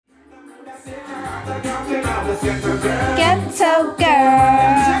Ghetto girl.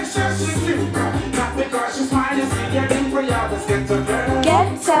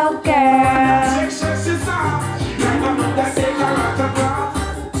 Ghetto girl.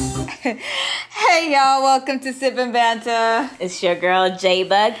 Hey y'all, welcome to Sip and Banter. It's your girl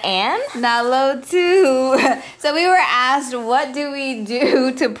J-Bug and Nalo too. So we were asked, what do we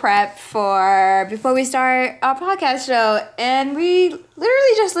do to prep for before we start our podcast show? And we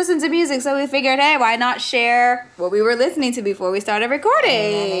literally just listened to music. So we figured, hey, why not share what we were listening to before we started recording?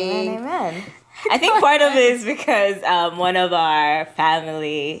 Amen. I think part of it is because one of our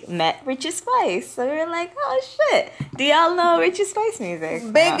family met Richie Spice. So we were like, oh shit, do y'all know Richie Spice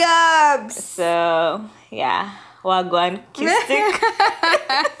music? Big ups! So, yeah. Wagwan Kistik.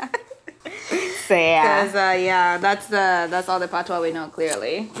 So, yeah. Because, that's all the patois we know,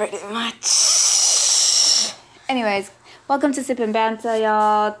 clearly. Pretty much. Anyways, welcome to Sip and Banter,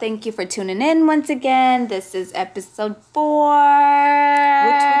 y'all. Thank you for tuning in once again. This is episode 4.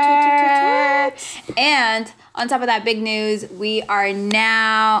 And on top of that, big news, we are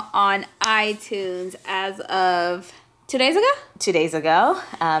now on iTunes as of 2 days ago? 2 days ago.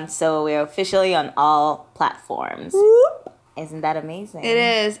 So we're officially on all platforms. Whoop. Isn't that amazing? It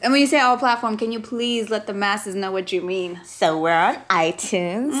is. And when you say all platform, can you please let the masses know what you mean? So we're on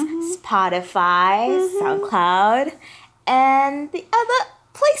iTunes, Spotify, SoundCloud, and the other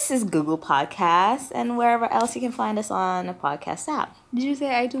places, Google Podcasts, and wherever else you can find us on a podcast app. Did you say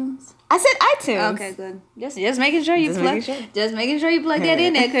iTunes? I said iTunes. Okay, good. Just making sure you plug. Just making sure you plug that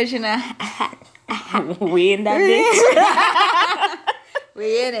in there, cause you know we in that bitch.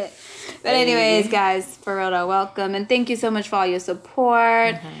 we in it. But anyways, guys, for real though, welcome and thank you so much for all your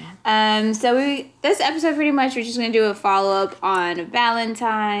support. So this episode pretty much we're just gonna do a follow up on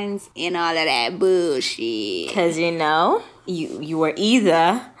Valentine's and all of that bullshit. Because you were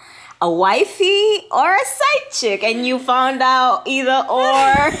either a wifey or a side chick, and you found out either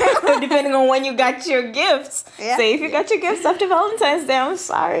or depending on when you got your gifts. Yeah. So if you got your gifts after Valentine's Day, I'm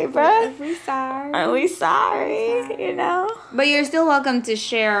sorry, bruh. We sorry. Are we sorry? You know? But you're still welcome to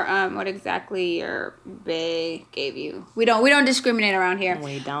share what exactly your bae gave you. We don't discriminate around here.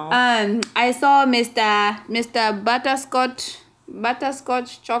 We don't. I saw Mr.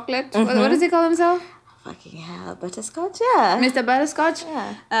 Butterscotch chocolate. What does he call himself? Fucking hell, butterscotch, yeah. Mr. Butterscotch?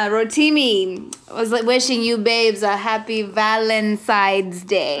 Yeah. Rotimi was wishing you babes a happy Valentine's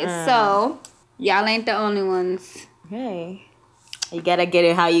Day. So, y'all ain't the only ones. Hey. You gotta get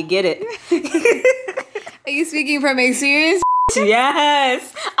it how you get it. Are you speaking from experience?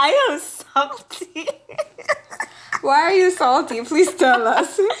 Yes. I am salty. Why are you salty? Please tell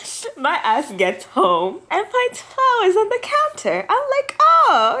us. My ass gets home and finds flowers on the counter. I'm like,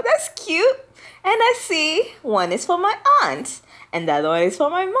 oh, that's cute. And I see one is for my aunt and the other one is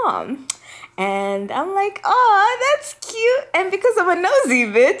for my mom. And I'm like, oh, that's cute. And because I'm a nosy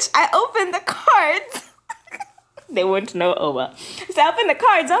bitch, I opened the cards. They wouldn't know over. So I opened the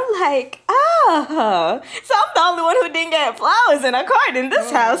cards. I'm like, oh. So I'm the only one who didn't get flowers in a card in this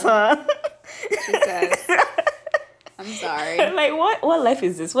house, huh? She says. I'm sorry. Like, what life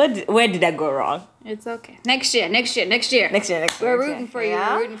is this? Where did I go wrong? It's okay. Next year. We're rooting for you.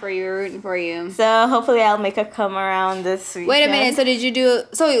 Yeah? We're rooting for you. So hopefully I'll make her come around this weekend. Wait a minute. So did you do?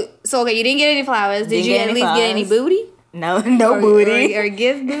 So okay. You didn't get any flowers. Did you at least get any booty? No booty. Or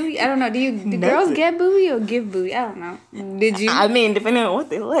give booty? I don't know. Do girls get booty or give booty? I don't know. Did you? I mean, depending on what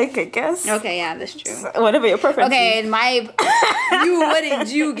they like, I guess. Okay, yeah, that's true. So, whatever your preference. Okay, and what did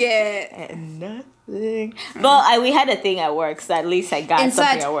you get? Nothing. But we had a thing at work, so at least I got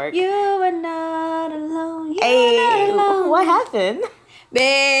something at work. You are not alone. Hey, what happened?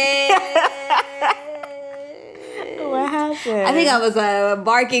 Babe. What happened? I think I was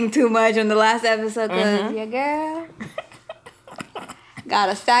barking too much on the last episode because your girl got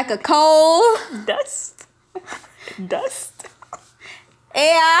a stack of coal. Dust.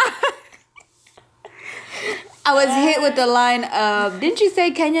 Yeah. I was hit with the line of, didn't you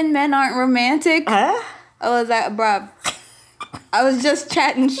say Kenyan men aren't romantic? Huh? I was like, bruh, I was just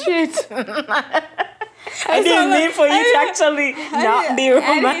chatting shit. I didn't mean for you to actually not be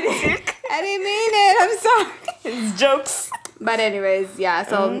romantic. I didn't mean it. I'm sorry. It's jokes. But anyways, yeah.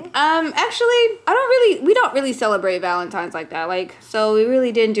 So, actually, we don't really celebrate Valentine's like that. Like, so we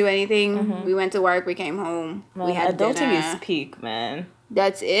really didn't do anything. We went to work. We came home. We had adulting dinner. is peak, man.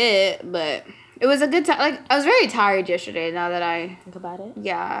 That's it. But it was a good time. Like, I was very tired yesterday. Now that I think about it.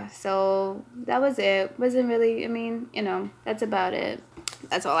 Yeah. So that was it. Wasn't really. I mean, that's about it.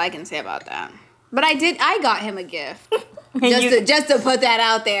 That's all I can say about that. But I got him a gift. just to put that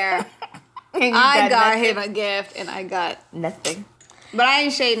out there. I got him a gift and I got nothing. But I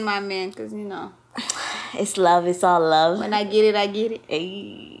ain't shading my man because, It's love. It's all love. When I get it, I get it.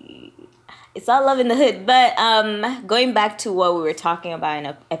 Hey. It's all love in the hood. But going back to what we were talking about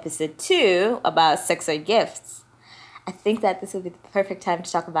in episode 2 about sex or gifts, I think that this would be the perfect time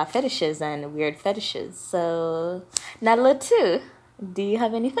to talk about fetishes and weird fetishes. So, Nadla too. Do you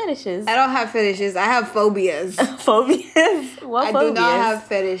have any fetishes? I don't have fetishes. I have phobias. Phobias? What I phobias? do not have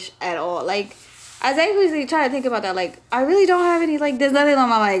fetish at all. Like, as I usually try to think about that, like, I really don't have any, like, there's nothing on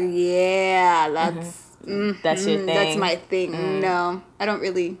my, like, yeah, that's... That's your thing. That's my thing. No, I don't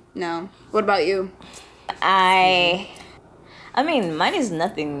really. No. What about you? I mean, mine is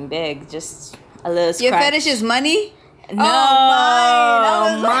nothing big. Just a little scratch. Your fetish is money?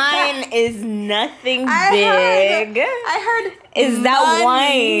 No, mine is nothing big. I heard. Is that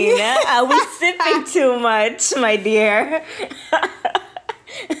money. wine? Are we sipping too much, my dear?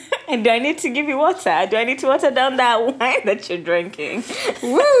 And do I need to give you water? Do I need to water down that wine that you're drinking?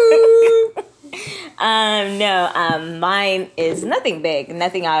 Woo! No, mine is nothing big,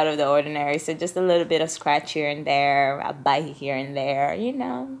 nothing out of the ordinary. So just a little bit of scratch here and there, a bite here and there, you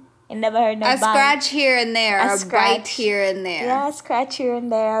know. I never heard no A bite. scratch here and there, a bite scratch here and there. Yeah, a scratch here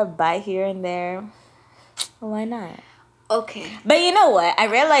and there, a bite here and there. Why not? Okay. But you know what? I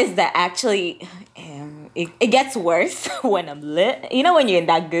realized that actually it gets worse when I'm lit. You know when you're in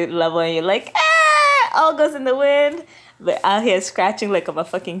that good level and you're like, all goes in the wind. But out here scratching like I'm a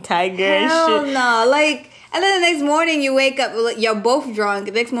fucking tiger and Hell shit. no. Like, and then the next morning you wake up, you're both drunk.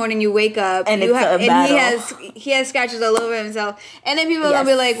 The next morning you wake up And you it's a and battle. he has scratches all over himself. And then people are gonna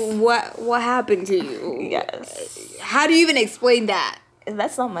be like, what happened to you? Yes. How do you even explain that?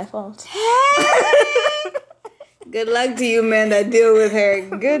 That's not my fault. Good luck to you, man, that deal with her.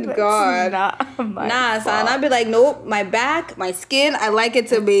 Good God. Not my Nah, fault. son. I'd be like, nope, my back, my skin, I like it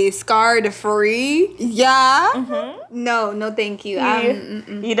to be scarred free. Yeah. No, thank you.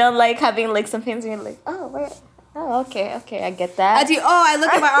 You don't like having like some pains and you're like, oh, wait. Oh, okay, I get that. I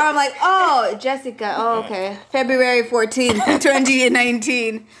look at my arm like, oh, Jessica. Oh, okay. February 14th,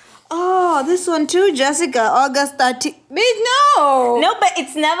 2019. Oh, this one too, Jessica. August 13th. Bitch, no. No, but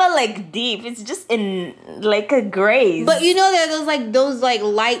it's never like deep. It's just in like a graze. But you know there are those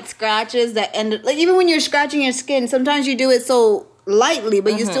light scratches that end up, like even when you're scratching your skin, sometimes you do it so lightly,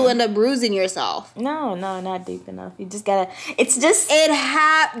 but you still end up bruising yourself. No, not deep enough. You just gotta. It's just It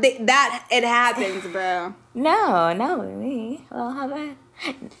happens, bro. no, me. Well, how about?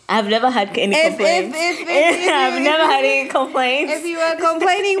 I've never had any If complaints. I've never had any complaints. If you are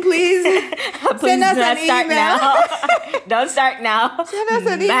complaining, please Please send us do not an start email. now. Don't start now. Send us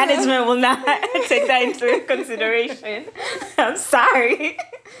an email. Management will not take that into consideration. I'm sorry.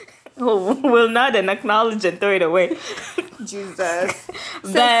 Will not and acknowledge and throw it away. Jesus.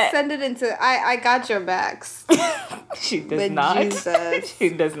 But Send it into I got your backs. she does But not. Jesus. She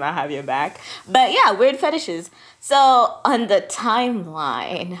does not have your back. But yeah, weird fetishes. So on the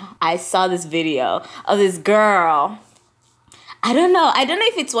timeline, I saw this video of this girl. I don't know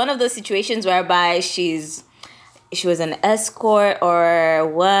if it's one of those situations whereby she was an escort or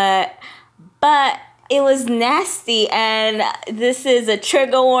what, but it was nasty, and this is a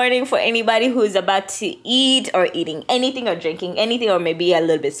trigger warning for anybody who's about to eat or eating anything or drinking anything or maybe a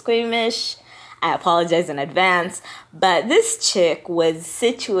little bit squeamish. I apologize in advance, but this chick was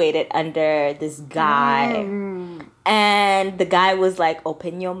situated under this guy, and the guy was like,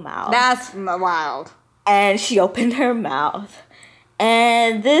 open your mouth. That's wild. And she opened her mouth.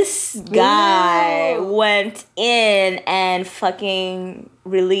 And this guy went in and fucking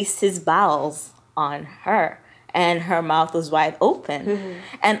released his bowels on her. And her mouth was wide open.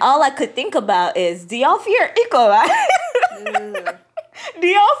 And all I could think about is, do y'all fear E. coli? Do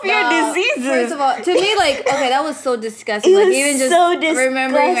y'all fear diseases? First of all, to me, okay, that was so disgusting. It like was even just so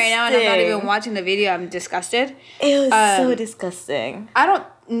remembering right now, and I'm not disgusting. even watching the video. I'm disgusted. It was so disgusting. I don't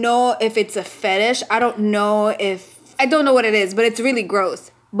know if it's a fetish. I don't know what it is, but it's really gross.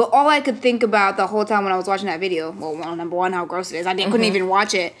 But all I could think about the whole time when I was watching that video, well, number one, how gross it is. I couldn't even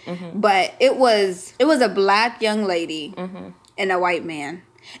watch it. But it was a black young lady and a white man.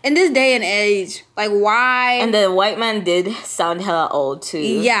 In this day and age, why? And the white man did sound hella old too.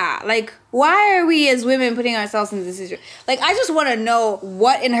 Yeah, why are we as women putting ourselves in this situation? I just want to know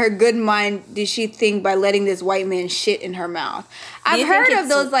what in her good mind did she think by letting this white man shit in her mouth. I've heard of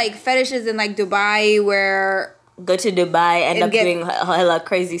those fetishes in Dubai where go to Dubai, end up doing hella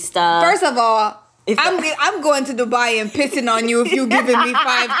crazy stuff. First of all, I'm going to Dubai and pissing on you if you giving me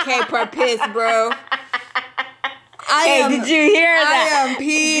 $5,000 per piss, bro. Did you hear that? I am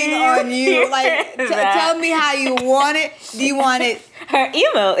peeing on you. Tell me how you want it. Do you want it? Her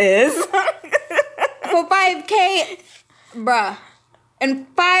email is For $5,000, bruh. And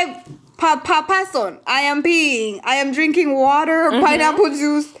Pason. I am peeing. I am drinking water, pineapple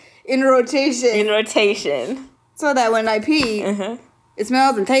juice in rotation. In rotation. So that when I pee, it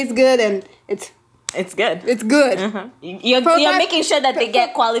smells and tastes good and it's good. It's good. You're making sure that they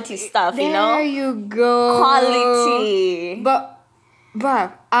get quality stuff, you know? There you go. Quality. But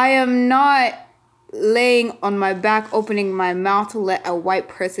I am not laying on my back, opening my mouth to let a white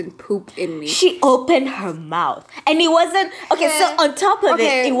person poop in me. She opened her mouth. And it wasn't... Okay, so on top of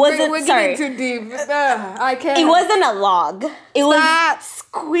it wasn't... We're sorry. getting too deep. I can't. It wasn't a log. It was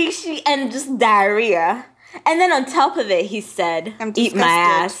squishy and just diarrhea. And then on top of it, he said, eat my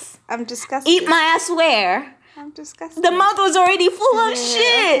ass. I'm disgusted. Eat my ass where? I'm disgusted. The mouth was already full of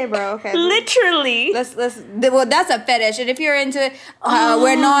shit. Okay, bro. Okay. Literally. Well, that's a fetish. And if you're into it,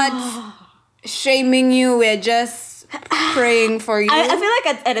 we're not shaming you. We're just praying for you. I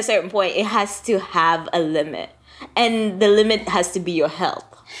feel like at a certain point, it has to have a limit. And the limit has to be your health.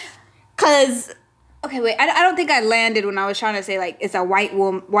 Because... Okay, wait. I don't think I landed when I was trying to say, like, it's a white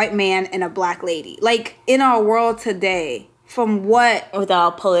man and a black lady. Like, in our world today, from what... With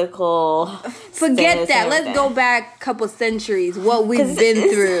our political... Forget that. Let's go back a couple centuries, what we've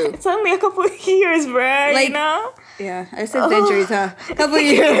been through. It's only a couple of years, bruh, like, you know? Yeah, I said centuries, huh? A couple of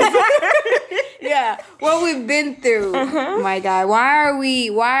years. Yeah, what we've been through. My God, why are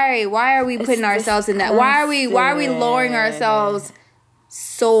we putting ourselves in that? Why are we lowering ourselves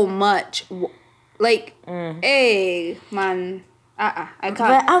so much? Like, hey, man, I can't.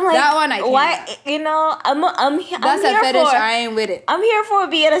 But I'm like, that one I can't. Why? You know, I'm That's here a fetish. for. I ain't with it. I'm here for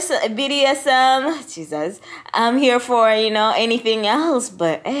BDSM. Jesus, I'm here for anything else.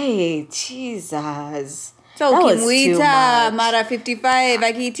 But hey, Jesus. So that can we ta Mara 55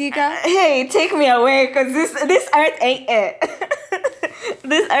 Akitika? Hey, take me away, cause this earth ain't it.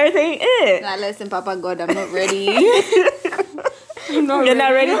 This earth ain't it. Nah, listen, Papa God, I'm not ready. You're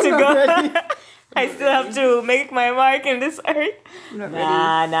not ready to go. I still have to make my mark in this earth.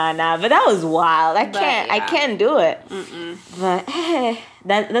 Nah. But that was wild. I can't do it. But hey,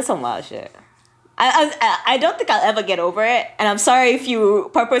 that's some wild shit. I don't think I'll ever get over it. And I'm sorry if you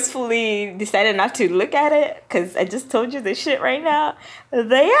purposefully decided not to look at it, because I just told you the shit right now.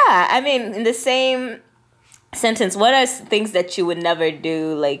 But yeah, I mean, in the same sentence, what are things that you would never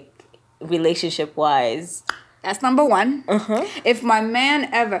do, like, relationship-wise? That's number one. If my man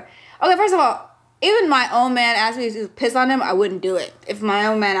ever... Okay, first of all, even my own man asked me to piss on him, I wouldn't do it. If my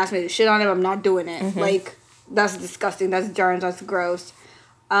own man asked me to shit on him, I'm not doing it. Like, that's disgusting. That's germs. That's gross.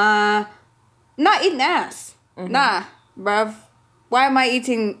 Not eating ass. Nah, bruv. Why am I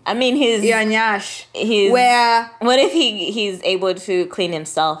eating... I mean, his... Yanyash. Where... What if he's able to clean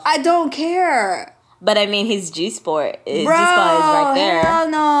himself? I don't care. But I mean, his G-spot is right there. Hell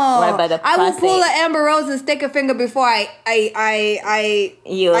no. Right by the prostate. I will pull an Amber Rose and stick a finger before I eat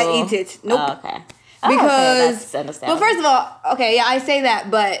it. Nope. Oh, okay. Because, that's understandable. well, first of all, okay, yeah, I say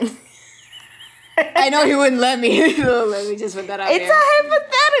that, but I know he wouldn't let me. So let me just put that out there. It's a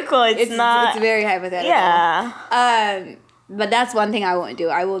hypothetical. It's not. It's very hypothetical. Yeah. But that's one thing I won't do.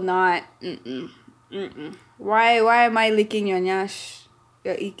 I will not. Why am I licking your nyash,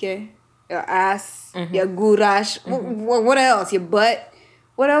 your ike, your ass, your gurash? What else? Your butt?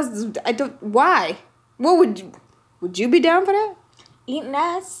 What else? I don't. Why? What would you be down for that? Eating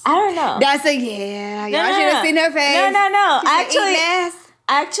ass? I don't know. That's a yeah. No, I should have seen her face. No. I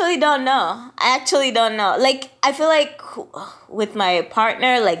actually don't know. Like, I feel like with my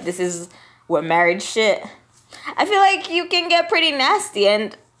partner, like, we're married shit. I feel like you can get pretty nasty,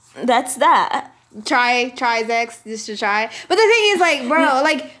 and that's that. Try Zex, just to try. But the thing is, like, bro,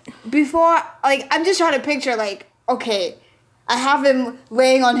 like, before, like, I'm just trying to picture, like, okay, I have him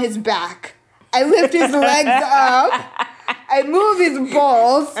laying on his back. I lift his legs up. I move his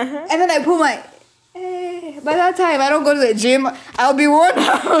balls. And then I pull my... by that time, I don't go to the gym. I'll be worn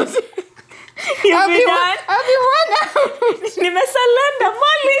out. I'll be worn out.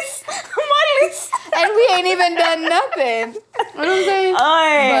 And we ain't even done nothing. You know what I'm saying?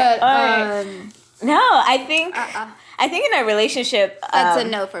 No, I think in a relationship... That's a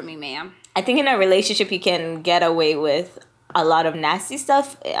no for me, ma'am. I think in a relationship, you can get away with a lot of nasty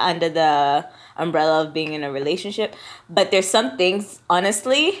stuff under the umbrella of being in a relationship. But there's some things,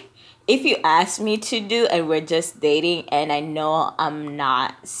 honestly, if you ask me to do and we're just dating and I know I'm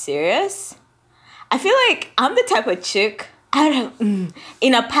not serious, I feel like I'm the type of chick, in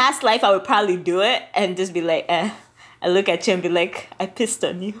a past life, I would probably do it and just be like, I look at you and be like, I pissed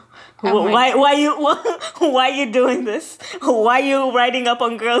on you. Why you doing this? Why you writing up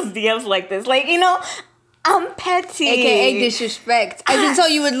on girls' DMs like this? Like, I'm petty. AKA disrespect. So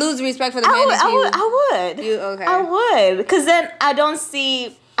you would lose respect for the man. I would. You okay? I would. Because then I don't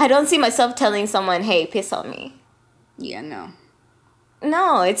see I don't see myself telling someone, hey, piss on me. Yeah, no.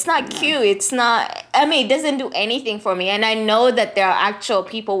 No, it's not cute. It's not, I mean, it doesn't do anything for me. And I know that there are actual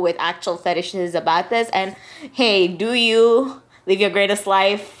people with actual fetishes about this. And hey, do you live your greatest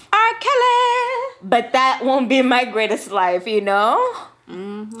life? R. Kelly! But that won't be my greatest life, you know?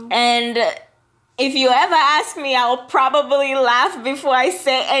 Mm-hmm. And if you ever ask me, I'll probably laugh before I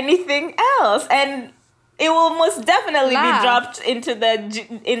say anything else. And it will most definitely Laugh. be dropped into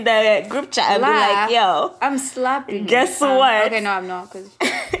in the group chat and Laugh. be like, yo, I'm slapping you. guess what? Okay, no, I'm not. Because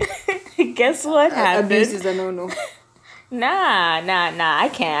guess what happened? abuse is a no-no. Nah. I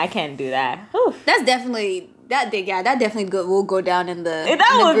can't do that. Whew. That's definitely... That definitely will go down in the That in the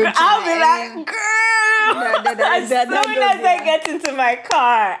will, group chat. I'll be like, girl. As soon as I get into my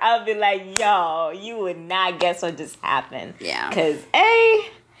car, I'll be like, yo, you would not guess what just happened. Yeah. Because, A,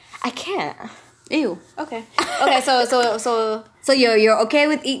 I can't. Ew. Okay. Okay. So you're okay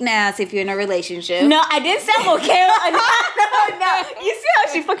with eating ass if you're in a relationship? No, I didn't say I'm okay. No. You see how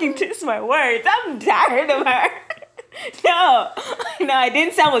she fucking twists my words? I'm tired of her. No, I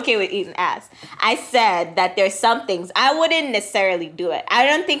didn't say I'm okay with eating ass. I said that there's some things I wouldn't necessarily do it. I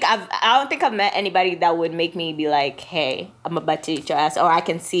don't think I've met anybody that would make me be like, hey, I'm about to eat your ass, or I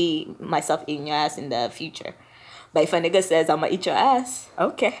can see myself eating your ass in the future. But if a nigga says I'm gonna eat your ass,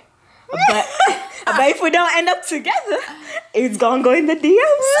 okay. But if we don't end up together, it's gonna go in the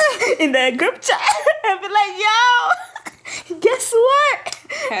DMs, in the group chat, and be like, yo, guess what?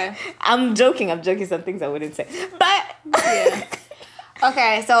 Okay. I'm joking some things I wouldn't say. But Yeah.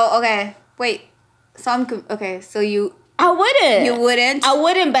 Okay. Wait. So you I wouldn't. You wouldn't? I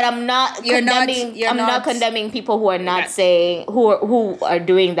wouldn't, but I'm not You're not- condemning you're I'm not not- condemning people who are not Okay. saying who are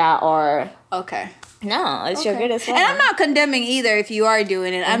doing that, or Okay. no, it's your Okay. greatest And I'm not condemning either if you are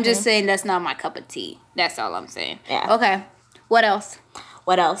doing it. I'm just saying that's not my cup of tea. That's all I'm saying. Yeah. Okay. What else?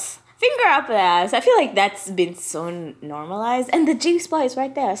 What else? Finger up the ass. I feel like that's been so normalized, and the G spot is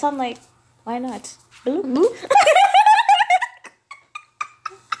right there. So I'm like, why not? Bloop.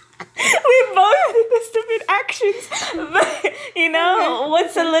 We both did the stupid actions, but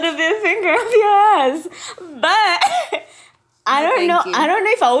what's a little bit finger up your ass? But I don't know. thank you. I don't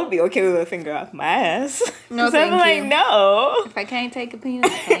know if I would be okay with a finger up my ass. No, 'Cause I'm thank like, you. no. If I can't take a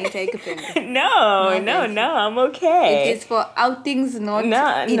penis, I can't take a finger. No, thank you. I'm okay. It is for outings, not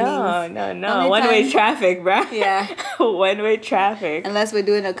No. innings. Only One-way time- traffic, bruh. Yeah. One-way traffic. Unless we're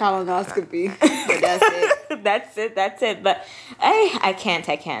doing a colonoscopy. But that's it. That's it. But I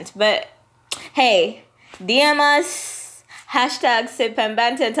can't. But hey, DM us, #Sip and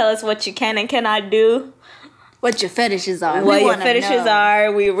Banter, and tell us what you can and cannot do. What your fetishes are. What We your wanna fetishes know.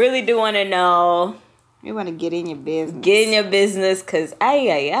 are. We really do want to know. We want to get in your business. Get in your business, because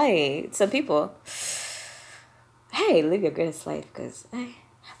some people, hey, live your greatest life, because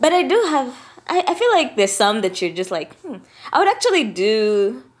but I do have, I feel like there's some that you're just like, I would actually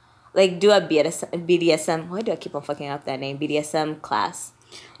do a BDSM, why do I keep on fucking up that name, BDSM class.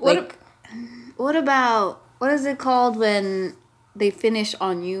 What about, what is it called when they finish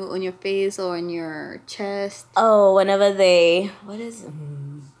on you, on your face or in your chest? Oh, whenever what is it?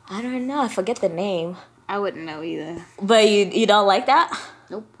 I don't know, I forget the name. I wouldn't know either. But you don't like that?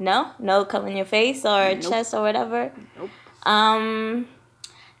 Nope. No coming in your face or Nope. chest or whatever? Nope.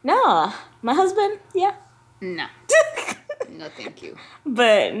 No. My husband, yeah. No. No, thank you.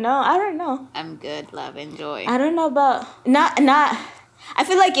 But no, I don't know. I'm good. Love, enjoy. I don't know about not. I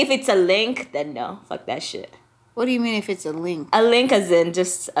feel like if it's a link, then no, fuck that shit. What do you mean if it's a link? A link as in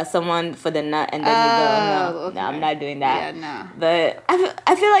just someone for the nut, and then you go. No, okay. no, I'm not doing that. Yeah, no. But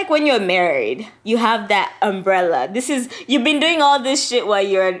I feel like when you're married, you have that umbrella. You've been doing all this shit while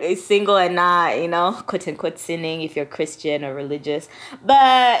you're single and not, quote unquote, sinning if you're Christian or religious.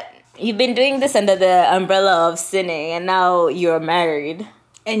 But you've been doing this under the umbrella of sinning, and now you're married.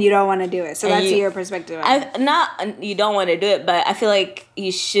 And you don't want to do it. So And that's you- your perspective. On it. You don't want to do it, but I feel like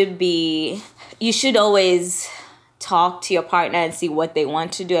you should always talk to your partner and see what they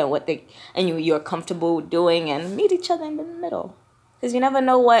want to do and you're comfortable doing, and meet each other in the middle, because you never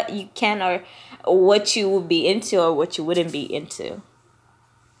know what you can or what you would be into or what you wouldn't be into.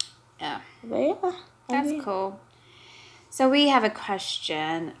 Yeah. But yeah, That's cool. So we have a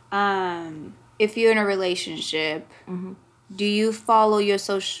question. If you're in a relationship, do you follow your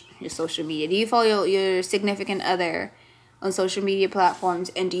social media? Do you follow your significant other on social media platforms?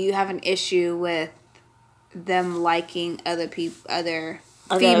 And do you have an issue with them liking other females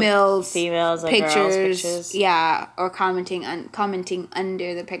or pictures? girls' pictures. Yeah, or commenting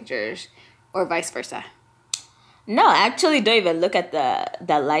under the pictures, or vice versa. No, I actually don't even look at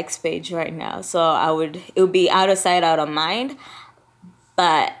the likes page right now. So it would be out of sight, out of mind.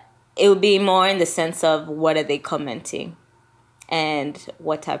 but it would be more in the sense of what are they commenting and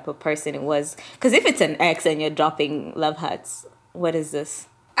what type of person it was. Because if it's an ex and you're dropping love hearts, what is this?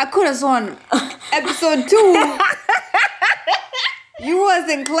 I could have sworn episode 2. You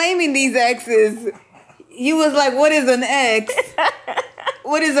wasn't claiming these exes. You was like, what is an ex?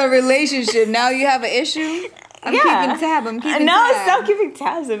 What is a relationship? Now you have an issue? I'm keeping tab. No, stop keeping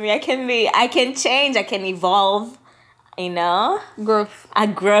tabs on me. I can change. I can evolve. You know? Growth.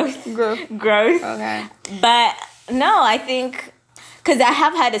 Growth. Okay. But no, I think... Because I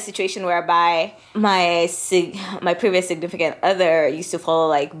have had a situation whereby my previous significant other used to follow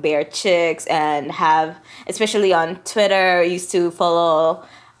like bare chicks and have, especially on Twitter, used to follow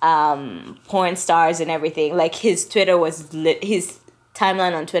porn stars and everything. Like his his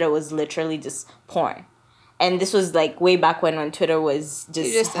timeline on Twitter was literally just porn. And this was like way back when Twitter was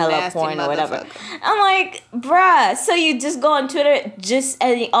just hella porn or whatever. I'm like, bruh, so you just go on Twitter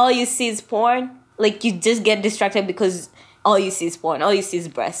and all you see is porn? Like you just get distracted because all you see is porn. All you see is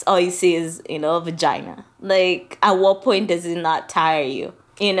breasts. All you see is, vagina. Like, at what point does it not tire you?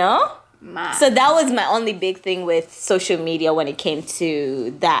 You know? So that was my only big thing with social media when it came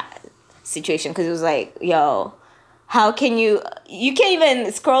to that situation. Because it was like, yo, how can you can't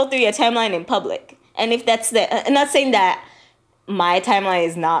even scroll through your timeline in public. And if that's I'm not saying that my timeline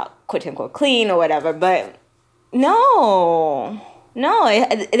is not quote unquote clean or whatever, but no,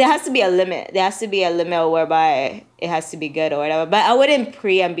 there has to be a limit. There has to be a limit whereby it has to be good or whatever. But I wouldn't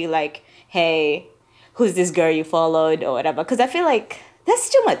and be like, hey, who's this girl you followed or whatever. Because I feel like that's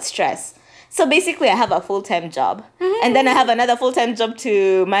too much stress. So basically, I have a full-time job. Mm-hmm. And then I have another full-time job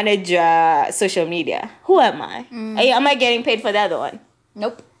to manage social media. Who am I? Am I getting paid for the other one?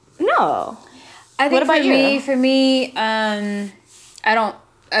 Nope. No. I think for me,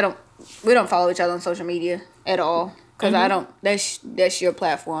 we don't follow each other on social media at all. Because I don't, that's your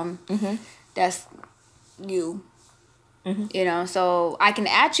platform. Mm-hmm. That's you. Mm-hmm. So I can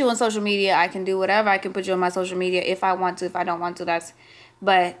at you on social media. I can do whatever. I can put you on my social media if I want to. If I don't want to,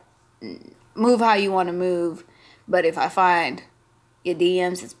 but move how you want to move. But if I find your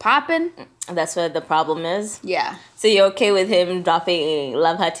DMs is popping. That's what the problem is? Yeah. So you're okay with him dropping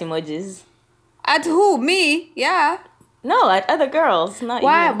love heart emojis? At who? Me? Yeah. No, at other girls, not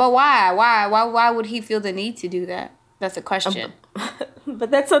why? you. But why? Why would he feel the need to do that? That's a question. But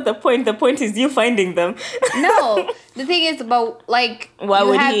that's not the point. The point is you finding them. No. The thing is about, like... Why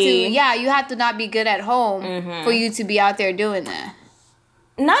would he? You have to not be good at home for you to be out there doing that.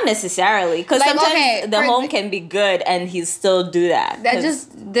 Not necessarily. Because sometimes the home can be good and he still do that.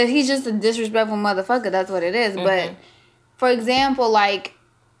 He's just a disrespectful motherfucker. That's what it is. But, for example, like...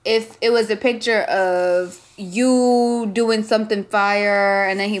 If it was a picture of you doing something fire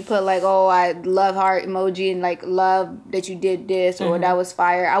and then he put like, oh, I love heart emoji and like love that you did this or that was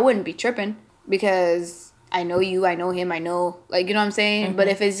fire, I wouldn't be tripping because I know you, I know him, I know, like, you know what I'm saying? But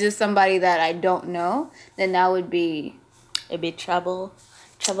if it's just somebody that I don't know, then that would be... It'd be trouble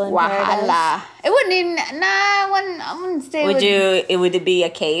in Wahala. paradise. It wouldn't even... I wouldn't say... Would it be a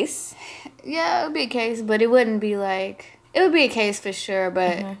case? Yeah, it would be a case, but it wouldn't be like... It would be a case for sure,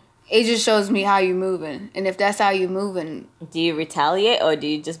 but it just shows me how you moving. And if that's how you moving... Do you retaliate or do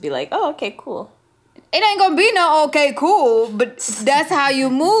you just be like, oh, okay, cool? It ain't gonna be no okay, cool, but that's how you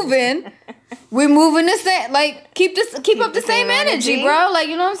moving. We're moving the same... Like, keep up the same energy, bro. Like,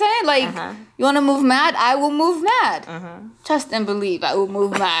 you know what I'm saying? Like, you want to move mad? I will move mad. Trust and believe I will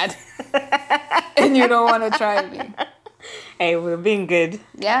move mad. And you don't want to try me. Hey, we're being good.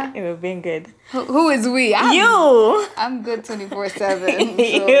 Yeah? We're being good. Who is we? You! I'm good 24/7.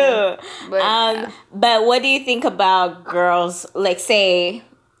 You! But what do you think about girls? Like, say,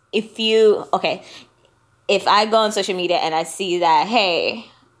 if I go on social media and I see that, hey,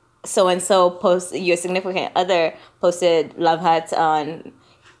 so-and-so your significant other posted love hearts on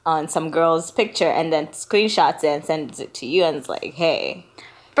some girl's picture and then screenshots it and sends it to you and it's like, hey...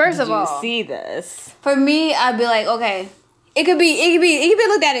 First of all, you see this? For me, I'd be like, okay, it could be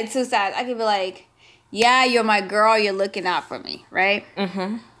looked at it two sides. I could be like, yeah, you're my girl, you're looking out for me, right?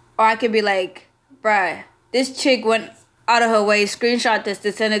 Mm-hmm. Or I could be like, bruh, this chick went out of her way, screenshot this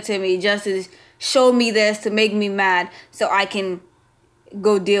to send it to me just to show me this to make me mad so I can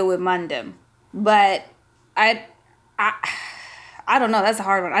go deal with Mandem. But I don't know. That's a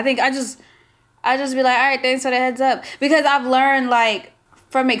hard one. I think I just be like, all right, thanks for the heads up, because I've learned like.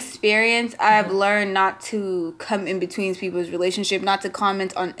 From experience, I've learned not to come in between people's relationship, not to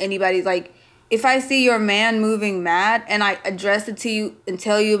comment on anybody's. Like, if I see your man moving mad and I address it to you and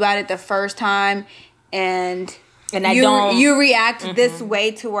tell you about it the first time and you react this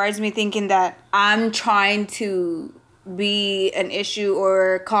way towards me thinking that I'm trying to be an issue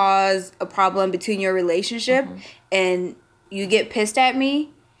or cause a problem between your relationship and you get pissed at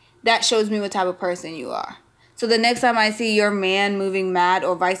me, that shows me what type of person you are. So the next time I see your man moving mad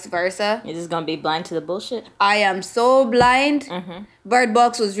or vice versa, You're just gonna be blind to the bullshit. I am so blind. Bird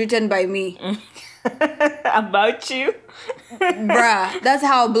Box was written by me. About you. Bruh, that's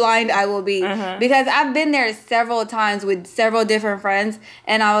how blind I will be. Because I've been there several times with several different friends,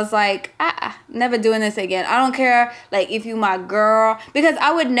 and I was like, never doing this again. I don't care, like, if you my girl. Because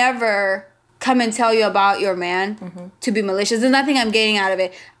I would never come and tell you about your man to be malicious. There's nothing I'm getting out of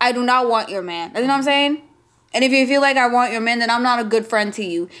it. I do not want your man. You know what I'm saying? And if you feel like I want your man, then I'm not a good friend to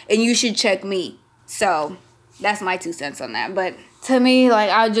you, and you should check me. So, that's my 2 cents on that. But to me, like,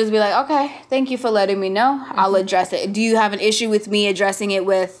 I'll just be like, okay, thank you for letting me know. I'll address it. Do you have an issue with me addressing it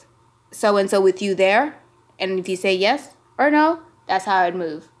with so-and-so with you there? And if you say yes or no, that's how I'd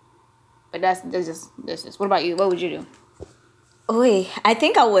move. But that's just. What about you? What would you do? Oy, I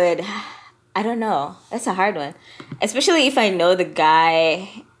think I would. I don't know. That's a hard one. Especially if I know the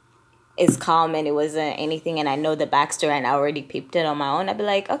guy is calm and it wasn't anything and I know the backstory and I already peeped it on my own, I'd be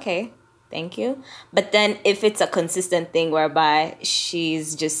like, okay, thank you. But then if it's a consistent thing whereby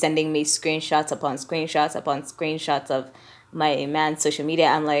she's just sending me screenshots upon screenshots upon screenshots of my man's social media,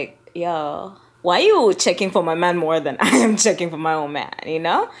 I'm like, yo, why are you checking for my man more than I am checking for my own man, you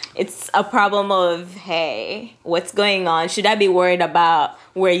know? It's a problem of, hey, what's going on? Should I be worried about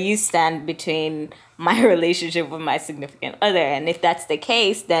where you stand between my relationship with my significant other? And if that's the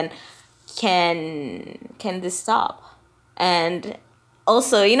case, then can this stop? And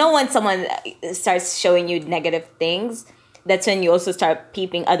also, you know, when someone starts showing you negative things, that's when you also start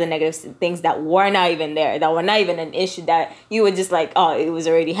peeping other negative things that were not even there, that were not even an issue, that you were just like, oh, it was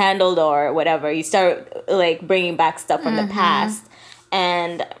already handled or whatever. You start like bringing back stuff from the past.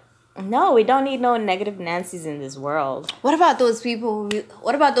 And no, we don't need no negative Nancy's in this world. What about those people?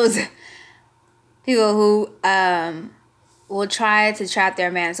 What about those people who will try to trap their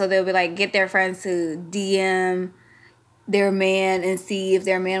man? So they'll be like, get their friends to DM their man and see if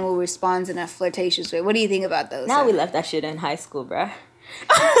their man will respond in a flirtatious way. What do you think about those? Now we left that shit in high school, bruh.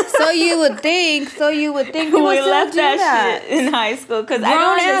 So you would think people we still left do that shit in high school because I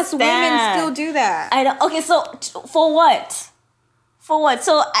grown don't ass understand. women still do that. I don't. Okay, so for what? For what?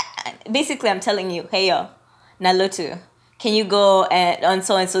 So basically, I'm telling you, hey yo, Nalotu, can you go on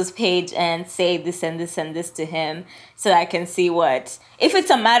so and so's page and say this and this and this to him so I can see what? If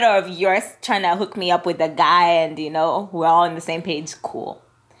it's a matter of yours trying to hook me up with a guy and you know we're all on the same page, cool.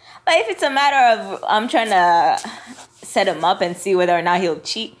 But if it's a matter of I'm trying to set him up and see whether or not he'll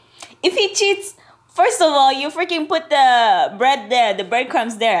cheat. If he cheats, first of all, you freaking put the bread there, the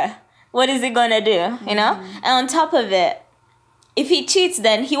breadcrumbs there. What is it gonna do? You know? And on top of it, if he cheats,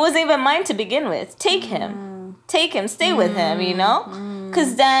 then he wasn't even mine to begin with. Take him, stay with him. You know?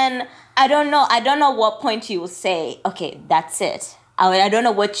 Because then I don't know what point you will say. Okay, that's it. I don't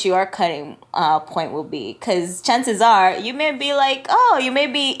know what your cutting point will be, because chances are you may be like, oh, you may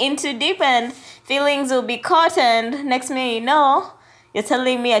be in too deep and feelings will be caught, and next minute you know, you're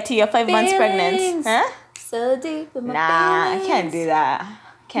telling me until you're 5 months pregnant. Huh? So deep in my Nah, I can't do that.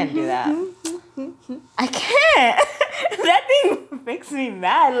 Can't do that. I can't. That thing makes me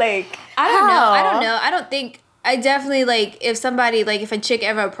mad. Like, I don't know. I don't think. I definitely, like, if somebody, like, if a chick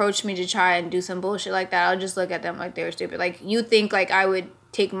ever approached me to try and do some bullshit like that, I'll just look at them like they were stupid. Like, you think, like, I would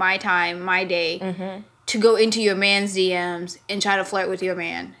take my time, my day, to go into your man's DMs and try to flirt with your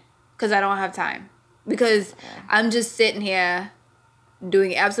man. Because I don't have time. Because I'm just sitting here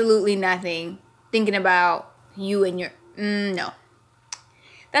doing absolutely nothing, thinking about you and your... no.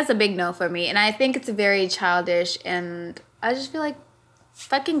 That's a big no for me. And I think it's very childish, and I just feel like,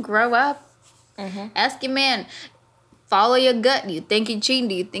 fucking grow up. Ask your man. Follow your gut. Do you think he's cheating?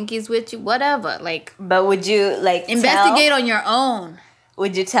 Do you think he's with you? Whatever. Like, but would you like investigate on your own?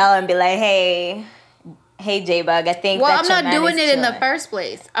 Would you tell and be like, hey J-Bug, I think well, that I'm your not man doing is it in the chilling. first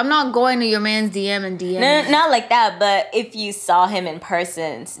place. I'm not going to your man's DM and DM. No, not like that. But if you saw him in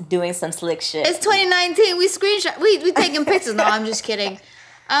person doing some slick shit, it's 2019. We screenshot. We taking pictures. No, I'm just kidding.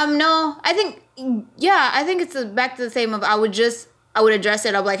 No, I think it's back to the same of I would address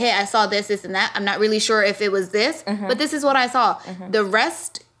it. I'll be like, hey, I saw this and that. I'm not really sure if it was this, but this is what I saw. The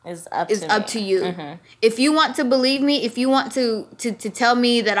rest is up to you. If you want to believe me, if you want to tell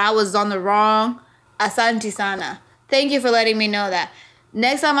me that I was on the wrong, asante sana. Thank you for letting me know that.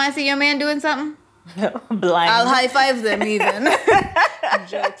 Next time I see your man doing something, blind, I'll high five them even.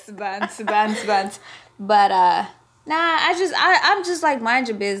 Jokes, bants. But nah, I'm just like, mind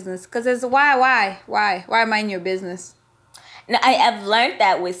your business, because it's why mind your business. Now, I have learned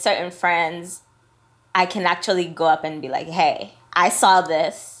that with certain friends, I can actually go up and be like, hey, I saw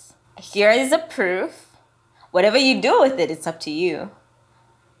this. Here is the proof. Whatever you do with it, it's up to you.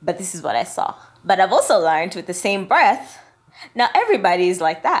 But this is what I saw. But I've also learned with the same breath, not everybody is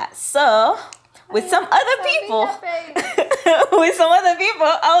like that. So with some other people,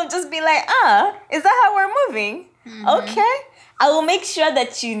 I'll just be like, is that how we're moving? Mm-hmm. Okay. I will make sure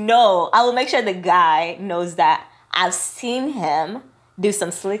that I will make sure the guy knows that I've seen him do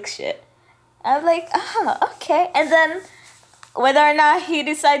some slick shit. I'm like, okay. And then whether or not he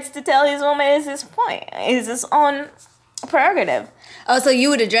decides to tell his woman is his point. Is his own prerogative. Oh, so you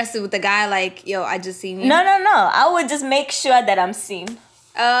would address it with the guy like, yo, I just seen you? No. I would just make sure that I'm seen.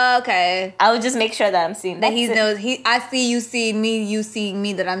 Okay. I would just make sure that I'm seen. That I see you seeing me, you seeing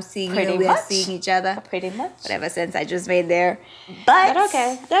me, that I'm seeing you, we're seeing each other. Pretty much. Whatever sense I just made there. But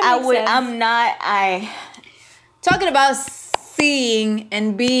okay. That makes sense. Talking about seeing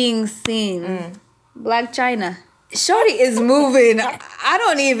and being seen. Blac Chyna. Shorty is moving. I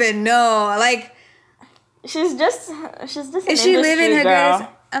don't even know. Like, she's just is she living her greatest?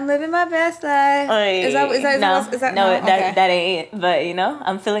 I'm living my best life. Is that no? That ain't it. But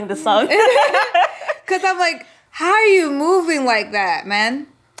I'm feeling the song. Cause I'm like, how are you moving like that, man?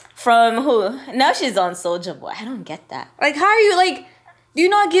 From who? Now she's on Soulja Boy. I don't get that. Like, how are you like? Do you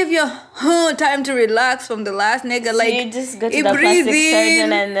not give your time to relax from the last nigga? So like, you just go to the plastic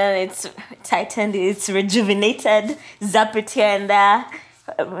surgeon and then it's tightened, it's rejuvenated, zap it here and there,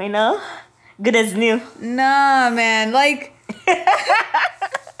 good as new. Nah, man, like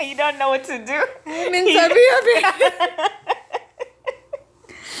you don't know what to do. I'm in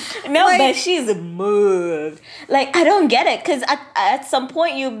No, like, but she's moved. Like, I don't get it. Because at some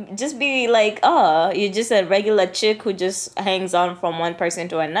point, you just be like, oh, you're just a regular chick who just hangs on from one person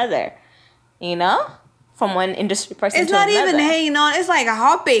to another. From one industry person to another. It's not even hanging on. It's like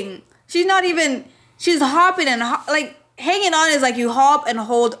hopping. She's hopping and like, hanging on is like you hop and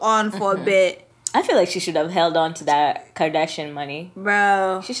hold on for a bit. I feel like she should have held on to that Kardashian money.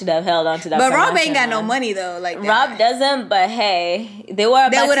 Bro. She should have held on to that. But Rob ain't got no money though. Like Rob doesn't, but hey, they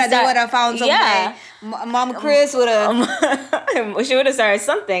would have found something. Yeah. Mom Chris would have. She would have started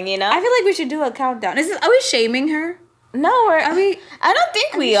something, I feel like we should do a countdown. Are we shaming her? No, I don't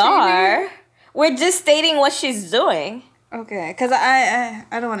think we are. We're just stating what she's doing. Okay, because I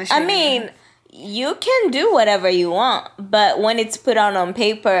don't want to shame her. You can do whatever you want, but when it's put out on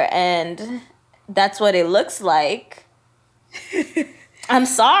paper and that's what it looks like. I'm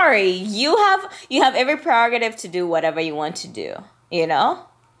sorry. You have every prerogative to do whatever you want to do.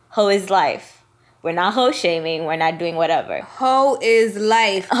 Hoe is life. We're not hoe shaming. We're not doing whatever. Hoe is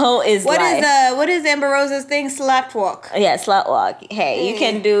life. Hoe is life. What is Amber Rose's thing? Slut walk. Yeah, slut walk. Hey, you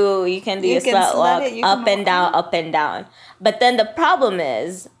can do your slut walk up and down. But then the problem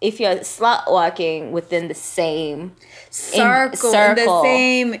is if you're slut walking within the same circle. The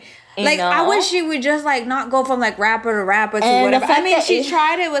same. Like, I wish she would just, like, not go from, like, rapper to rapper to whatever. She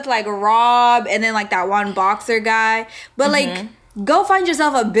tried it with, like, Rob and then, like, that one boxer guy. But, like, go find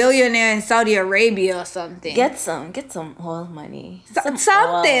yourself a billionaire in Saudi Arabia or something. Get some oil money.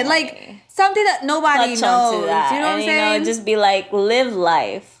 Something. Like, something that nobody knows. You know what I'm saying? Just be like, live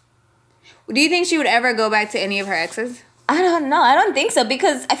life. Do you think she would ever go back to any of her exes? I don't know. I don't think so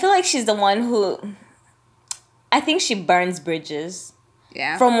because I feel like she's the one who... I think she burns bridges.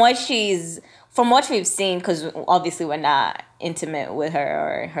 Yeah. From what we've seen, because obviously we're not intimate with her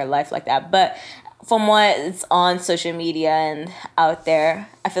or her life like that, but from what's on social media and out there,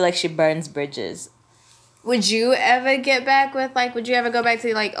 I feel like she burns bridges. Would you ever get back with, like, would you ever go back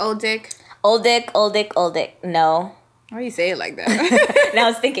to, like, old dick? Old dick. No. Why do you say it like that? Now I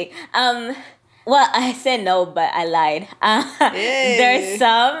was thinking. Well, I said no, but I lied. There's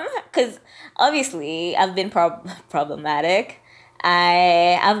some, because obviously I've been problematic.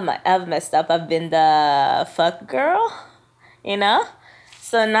 I've messed up. I've been the fuck girl,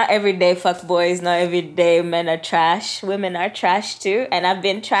 So not every day fuck boys, not every day men are trash. Women are trash too, and I've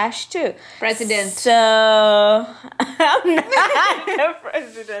been trash too. President. So I'm not the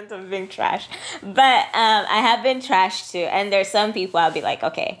president of being trash, but I have been trash too. And there's some people I'll be like,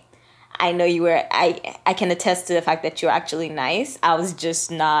 okay, I know you were. I can attest to the fact that you're actually nice. I was just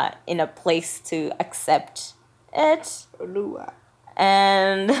not in a place to accept it.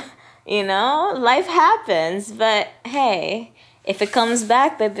 And, life happens. But, hey, if it comes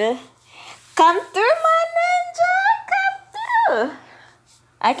back, baby, come through, my ninja. Come through.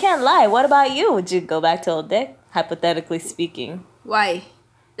 I can't lie. What about you? Would you go back to old dick? Hypothetically speaking. Why?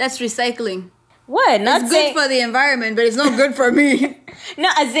 That's recycling. What? It's good for the environment, but it's not good for me. No,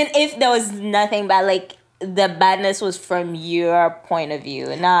 as in if there was nothing bad, like, the badness was from your point of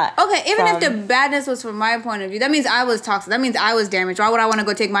view, not Okay, even if the from- badness was from my point of view, that means I was toxic. That means I was damaged. Why would I want to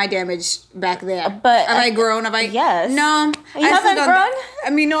go take my damage back there? But- have I grown? Have I? Yes. No. You haven't grown?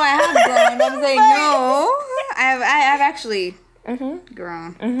 I mean, no, I have grown. But I'm saying no. I've actually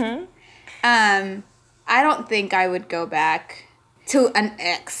grown. I don't think I would go back to an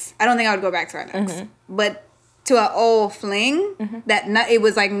ex. I don't think I would go back to an ex. But to an old fling, it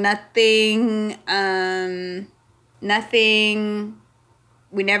was like nothing. Nothing.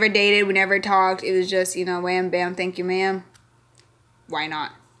 We never dated. We never talked. It was just, wham, bam, thank you, ma'am. Why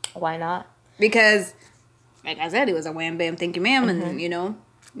not? Why not? Because, like I said, it was a wham, bam, thank you, ma'am, and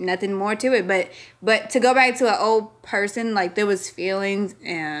nothing more to it. But to go back to an old person, like there was feelings,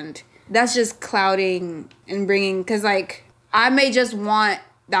 and that's just clouding and bringing. Because like I may just want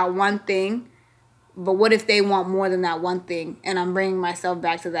that one thing, but what if they want more than that one thing, and I'm bringing myself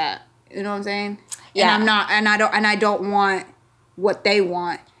back to that? You know what I'm saying? Yeah. And I'm not, and I don't want what they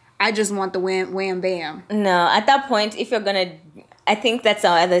want. I just want the wham, wham, bam. No, at that point, if you're gonna, I think that's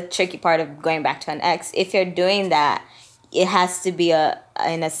the tricky part of going back to an ex. If you're doing that, it has to be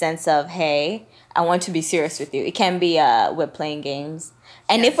in a sense of, hey, I want to be serious with you. It can be we're playing games,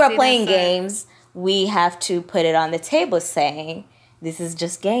 and if we're playing games, we have to put it on the table, saying this is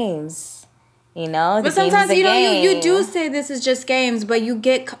just games. But sometimes you do say this is just games, but you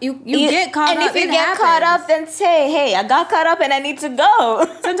get caught up. And if you get caught up, then say, hey, I got caught up and I need to go.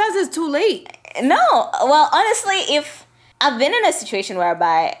 Sometimes it's too late. No, well, honestly, if I've been in a situation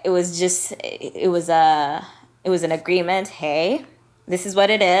whereby it was an agreement. Hey, this is what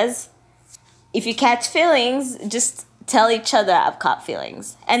it is. If you catch feelings, just tell each other I've caught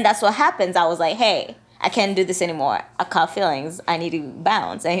feelings, and that's what happens. I was like, hey, I can't do this anymore. I caught feelings. I need to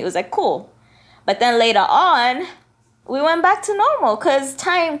bounce, and he was like, cool. But then later on, we went back to normal because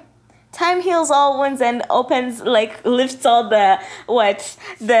time heals all wounds and lifts all the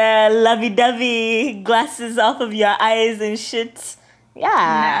lovey-dovey glasses off of your eyes and shit.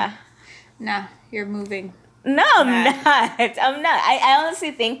 Yeah. Nah, you're moving. No, I'm not. I honestly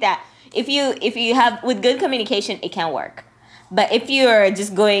think that if you have, with good communication, it can work. But if you're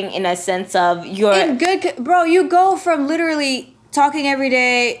just going in a sense of bro, you go from literally talking every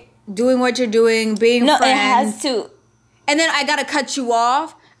day, doing what you're doing, being friends. No, it has to. And then I gotta cut you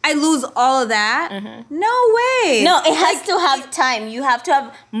off. I lose all of that. No way. No, it has to have time. You have to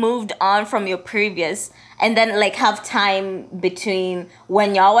have moved on from your previous, and then have time between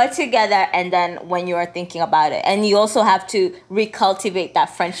when y'all were together and then when you are thinking about it. And you also have to recultivate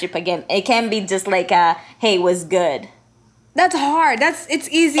that friendship again. It can be just hey, was good. That's hard. It's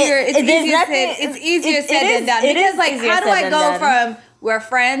easier. It's easier said than done. Because how do I go from we're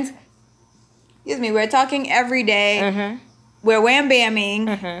friends? Excuse me. We're talking every day. We're wham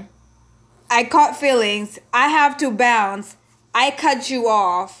bamming. I caught feelings. I have to bounce. I cut you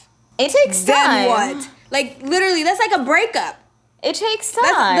off. It takes time. Then what? Literally, that's like a breakup. It takes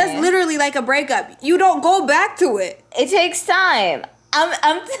time. That's literally like a breakup. You don't go back to it. It takes time.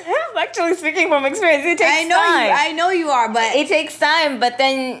 I'm actually speaking from experience. It takes time. I know you are, but it takes time. But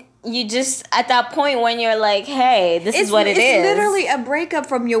then you just at that point when you're like, hey, this is what it is. It's literally a breakup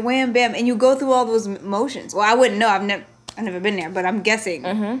from your wham bam, and you go through all those motions. Well, I wouldn't know. I've never been there, but I'm guessing.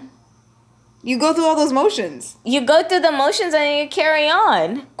 You go through all those motions. You go through the motions and you carry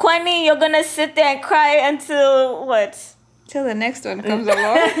on. Kwani, you're gonna sit there and cry until what? Till the next one comes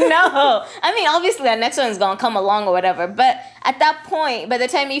along. No. I mean, obviously the next one's gonna come along or whatever. But at that point, by the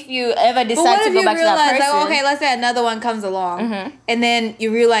time if you ever decide to go back to that person. Okay, let's say another one comes along. And then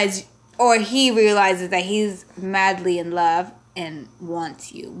you realize, or he realizes that he's madly in love and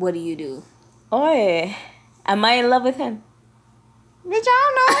wants you. What do? Oi. Am I in love with him? Bitch,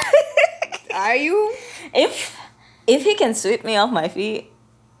 I don't know. Are you? If he can sweep me off my feet,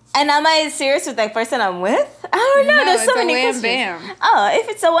 and am I serious with that person I'm with? I don't know. No, there's so many wham questions. bam. Oh, if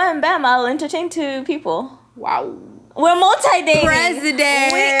it's a wham bam, I'll entertain two people. Wow. We're multi-dating.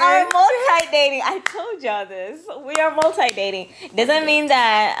 President. We are multi-dating. I told y'all this. We are multi-dating. Doesn't mean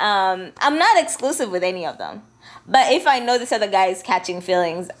that I'm not exclusive with any of them. But if I know this other guy is catching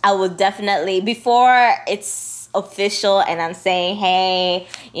feelings, I will definitely, before it's official and I'm saying, hey,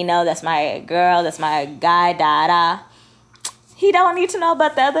 that's my girl, that's my guy, da-da. He don't need to know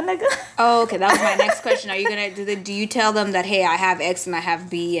about the other nigga. Oh, okay. That was my next question. Are you gonna do you tell them that, hey, I have X and I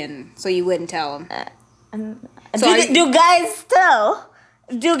have B, and so you wouldn't tell them? Do guys tell?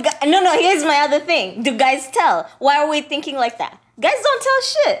 No. Here's my other thing. Do guys tell? Why are we thinking like that? Guys don't tell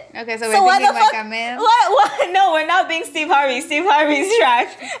shit. Okay, so we're thinking like a man. What? No, we're not being Steve Harvey. Steve Harvey's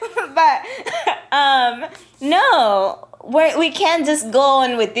trash. But no, we can't just go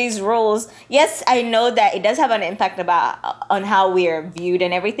on with these rules. Yes, I know that it does have an impact on how we are viewed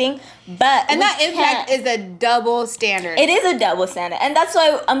and everything, but that impact is a double standard. It is a double standard, and that's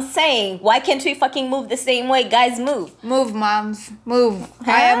why I'm saying, why can't we fucking move the same way guys move? Move, moms, move.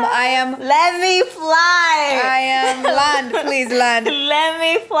 Huh? I am. Let me fly. I am land. Please land. Let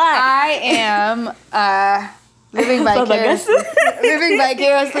me fly. I am living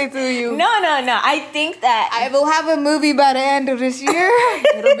vicariously through you. No. I think that I will have a movie by the end of this year.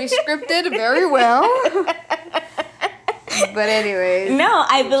 It'll be scripted very well. But anyways. No,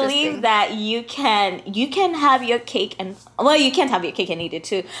 I believe that you can have your cake and, well, you can't have your cake and eat it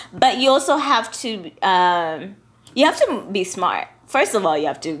too. But you also have to be smart. First of all, you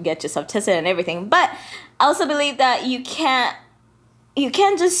have to get yourself tested and everything. But I also believe that you can't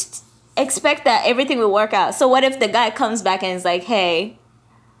just expect that everything will work out. So what if the guy comes back and is like, hey,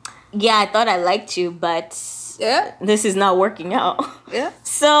 yeah, I thought I liked you, but this is not working out. Yeah.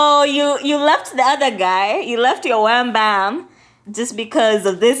 So you left the other guy, you left your wham bam just because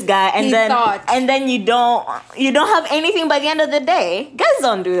of this guy, and then you don't have anything by the end of the day. Guys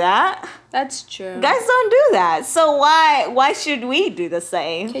don't do that. That's true. Guys don't do that. So why should we do the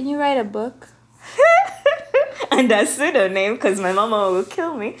same? Can you write a book? And a pseudonym, because my mama will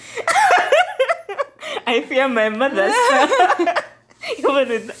kill me. I fear my mother. So.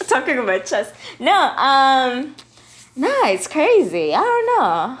 Even talking on my chest. No, it's crazy. I don't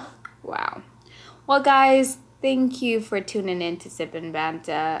know. Wow. Well, guys, thank you for tuning in to Sip and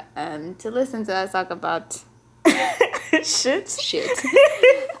Banter and to listen to us talk about shit.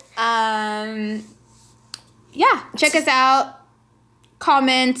 Yeah, check us out.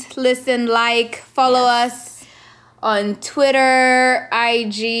 Comment, listen, like, follow us on Twitter,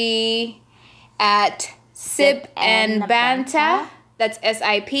 IG at Sip and Banter. That's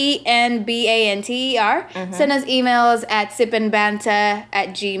SIPNBANTER. Mm-hmm. Send us emails at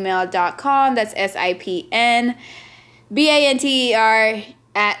sipandbanter@gmail.com. That's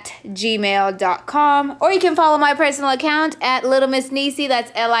SIPNBANTER@gmail.com. Or you can follow my personal account at Little Miss Niecy.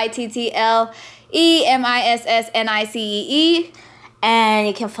 That's LittleMissNicee. And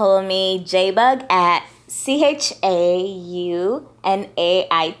you can follow me, JBug, at CHAUNAIT.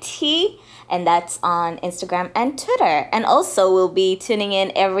 And that's on Instagram and Twitter. And also, we'll be tuning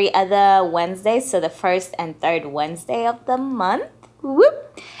in every other Wednesday. So the first and third Wednesday of the month.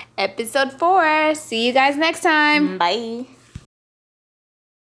 Whoop. Episode 4. See you guys next time. Bye.